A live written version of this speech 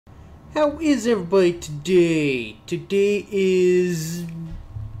How is everybody today? Today is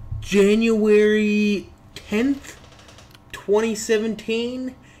January 10th,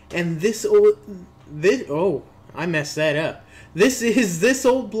 2017, and I messed that up. This is This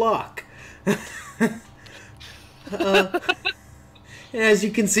Old Block. As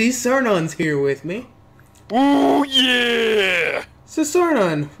you can see, Sarnon's here with me. Oh yeah! So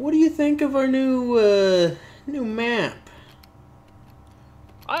Sarnon, what do you think of our new map?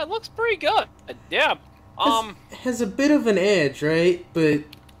 It looks pretty good. Yeah. Has a bit of an edge, right? But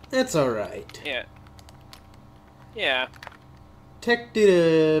that's alright. Yeah. Yeah. Tech did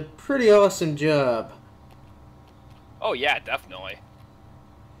a pretty awesome job. Oh yeah, definitely.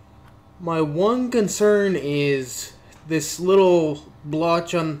 My one concern is this little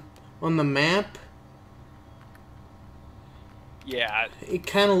blotch on the map. Yeah. It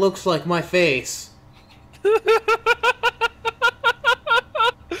kind of looks like my face.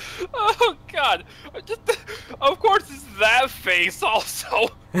 Oh god. Of course it's that face also.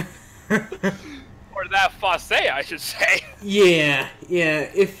 Or that face, I should say. Yeah.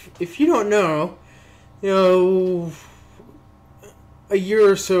 If you don't know, a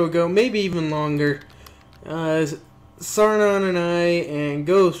year or so ago, maybe even longer, Sarnon and I and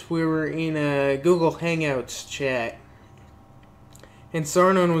Ghost, we were in a Google Hangouts chat. And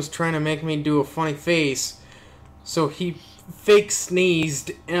Sarnon was trying to make me do a funny face, so he fake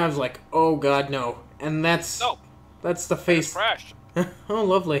sneezed, and I was like, "Oh God, no!" And that's the face. Crashed. Oh,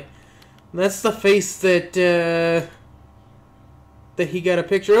 lovely. That's the face that he got a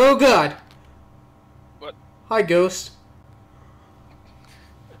picture. Oh God! What? Hi, Ghost.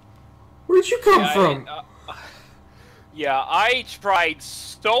 Where'd you come from? Yeah, I tried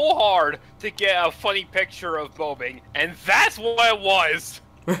so hard to get a funny picture of Mobinng, and that's what it was.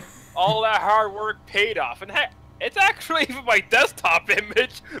 All that hard work paid off, and heck, it's actually even my desktop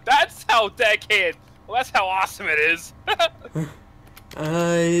image. That's how dedicated. Well, that's how awesome it is.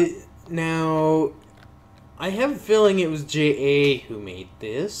 Now, I have a feeling it was JA who made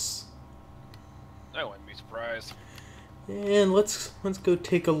this. I wouldn't be surprised. And let's go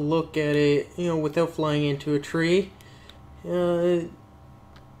take a look at it, without flying into a tree. Yeah,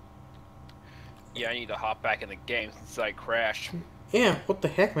 I need to hop back in the game since I crashed. Yeah, what the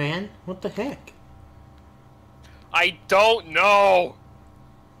heck, man? What the heck? I don't know!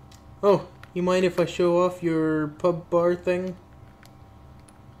 Oh, you mind if I show off your pub bar thing?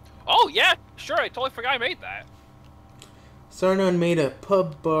 Oh, yeah, sure, I totally forgot I made that. Sarnon made a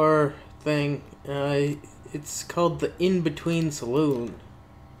pub bar thing. It's called the In-Between Saloon.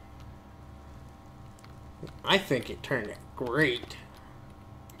 I think it turned out great.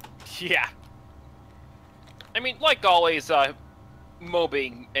 Yeah. I mean, like always,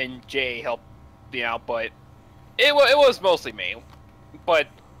 Mobinng and Jay helped me out, but it was mostly me. But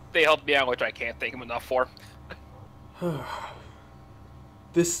they helped me out, which I can't thank them enough for.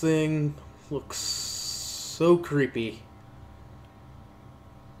 This thing looks so creepy.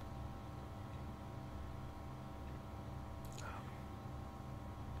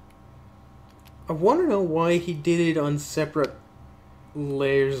 I want to know why he did it on separate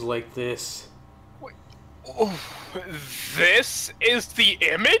layers like this. Wait, oh, this is the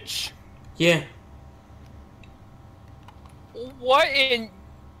image? Yeah. What in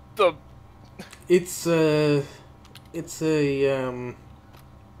the... It's a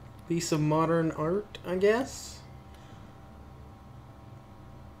piece of modern art, I guess.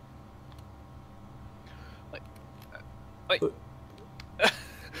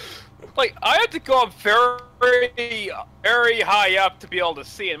 Like, I have to go up very, very high up to be able to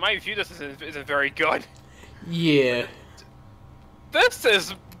see, and my view distance isn't very good. Yeah. This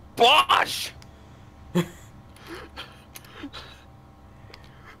is bosh!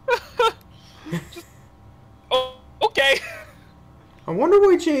 Oh, okay. I wonder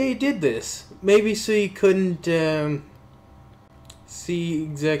why JA did this. Maybe so you couldn't see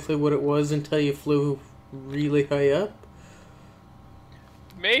exactly what it was until you flew really high up.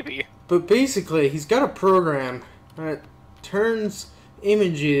 Maybe. But basically, he's got a program that turns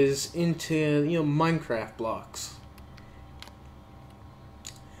images into, Minecraft blocks.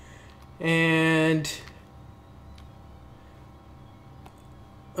 And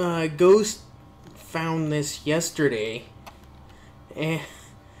Ghost found this yesterday and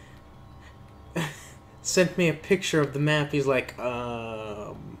sent me a picture of the map. He's like,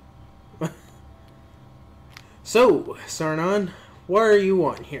 So, Sarnon, why are you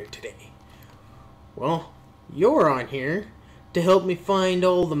on here today? Well, you're on here to help me find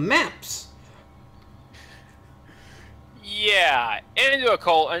all the maps. Yeah, and do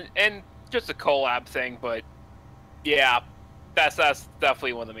a and just a collab thing, but yeah, That's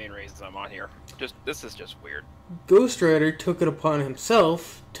definitely one of the main reasons I'm on here. This is just weird. Ghost Rider took it upon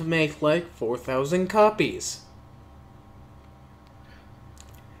himself to make like 4,000 copies.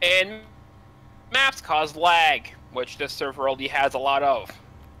 And maps cause lag, which this server already has a lot of.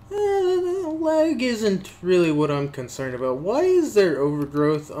 Lag isn't really what I'm concerned about. Why is there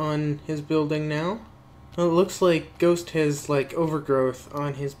overgrowth on his building now? Well, it looks like Ghost has like overgrowth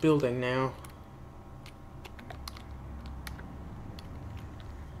on his building now.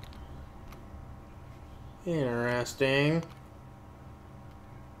 Interesting.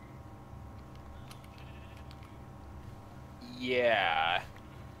 Yeah.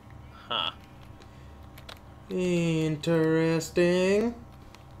 Huh. Interesting.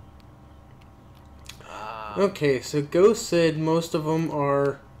 Okay, so Ghost said most of them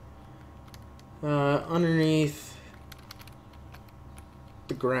are underneath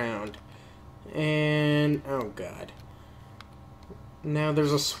the ground. And, oh god. Now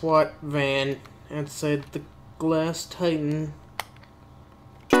there's a SWAT van outside the Glass Titan.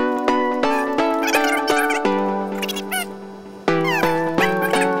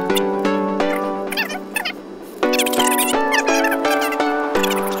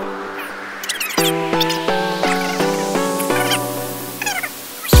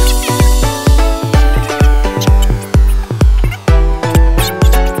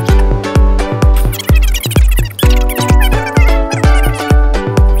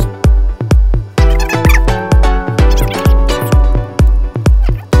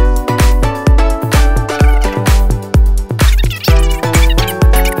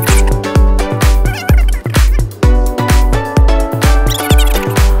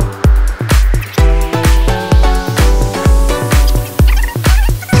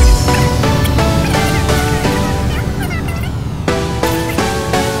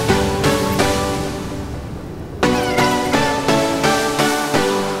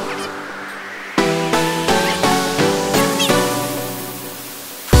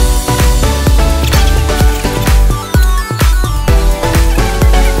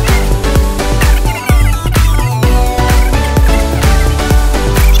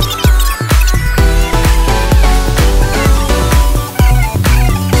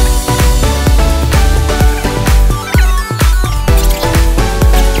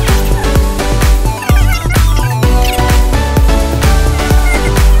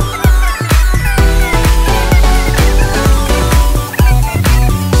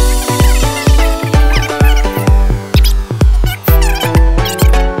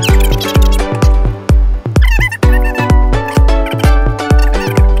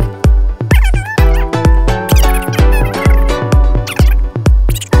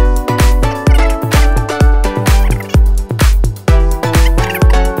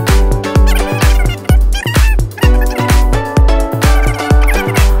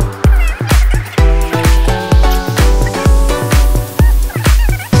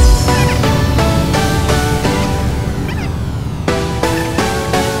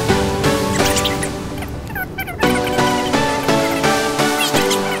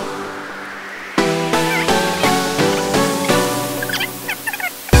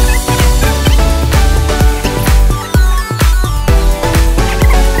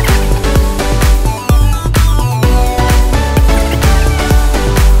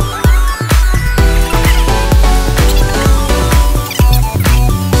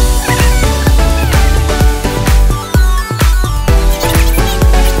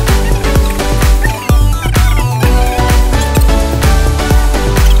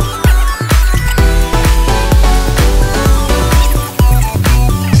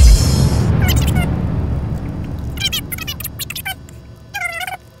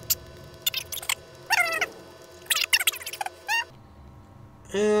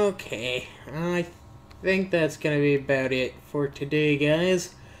 Okay, I think that's going to be about it for today,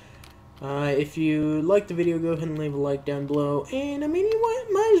 guys. If you liked the video, go ahead and leave a like down below. And, I mean, you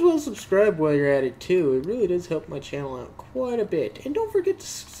might as well subscribe while you're at it, too. It really does help my channel out quite a bit. And don't forget to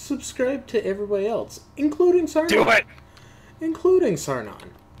subscribe to everybody else, including Sarnon. Do it! Including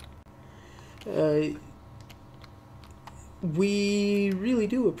Sarnon. We really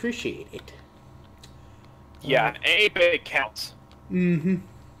do appreciate it. Yeah, any bit counts. Mm-hmm.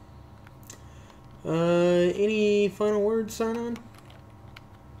 Any final words, Sarnon?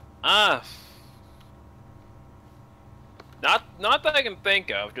 Not that I can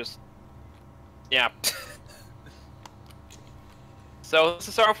think of, just... Yeah. So, this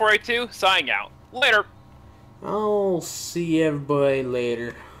is Sarnon 482, signing out. Later! I'll see everybody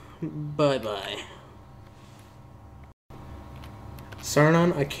later. Bye-bye.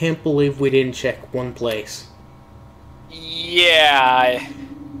 Sarnon, I can't believe we didn't check one place. Yeah.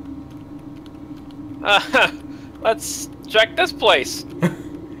 Let's check this place.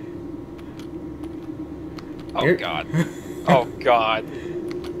 Oh god. Oh god.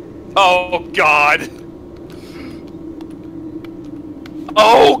 Oh god.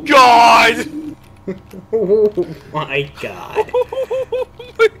 Oh god. Oh my god. Oh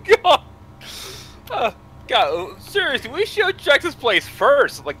my god. God, seriously, we should check this place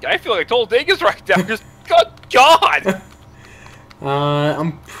first. Like, I feel like a total dingus right now. Just, God.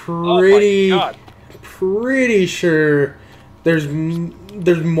 I'm pretty sure there's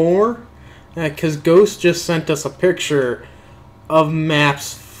more, because Ghost just sent us a picture of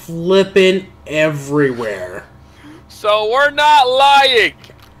maps flipping everywhere. So we're not lying.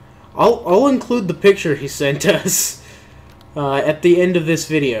 I'll include the picture he sent us at the end of this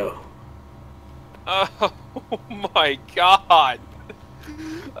video. Oh my god.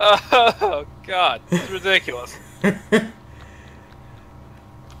 Oh god, it's ridiculous.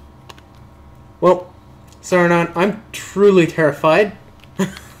 Well, Sarnon, I'm truly terrified.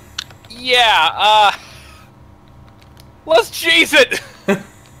 Yeah, let's cheese it!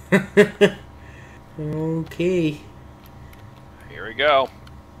 Okay. Here we go.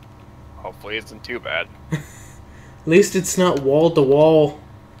 Hopefully it isn't too bad. At least it's not wall-to-wall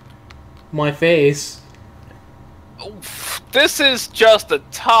my face. This is just the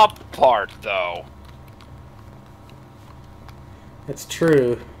top part, though. That's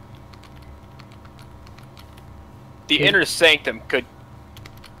true. The inner sanctum could...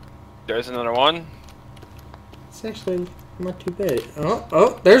 There's another one. It's actually not too bad.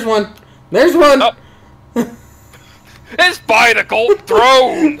 Oh, there's one! There's one! Oh. It's by the gold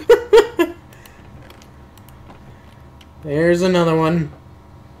throne! There's another one.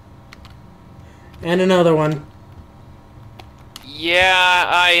 And another one. Yeah,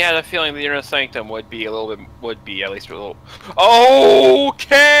 I had a feeling the inner sanctum would be at least a little...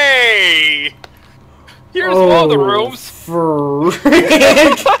 Okay! Here's one of the rooms. Frick.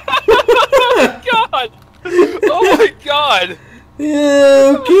 Oh my god! Oh my god!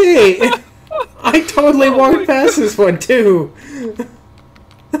 Okay. I totally walked past this one too.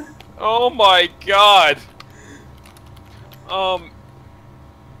 Oh my god.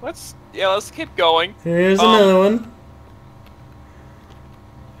 Let's keep going. Here's another one.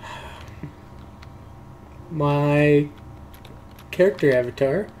 My character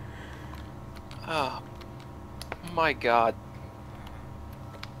avatar. Oh my god.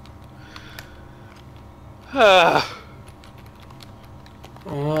 I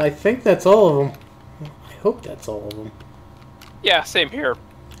think that's all of them. I hope that's all of them. Yeah, same here.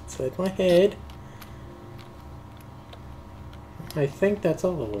 Inside my head. I think that's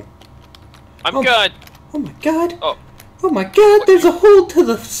all of them. I'm good. Oh my god. Oh. Oh my god, there's a hole to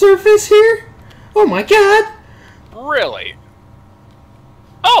the surface here? Oh my god. Really?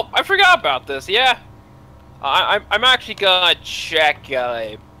 Oh, I forgot about this, yeah. I'm actually gonna check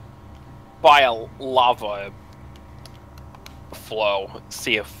by a lava flow,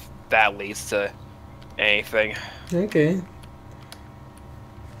 see if that leads to anything. Okay.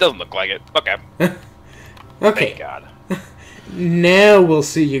 Doesn't look like it. Okay. Okay. Thank God. Now we'll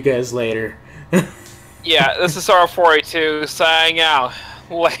see you guys later. Yeah, this is R42 signing out.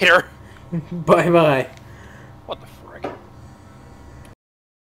 Later. Bye-bye.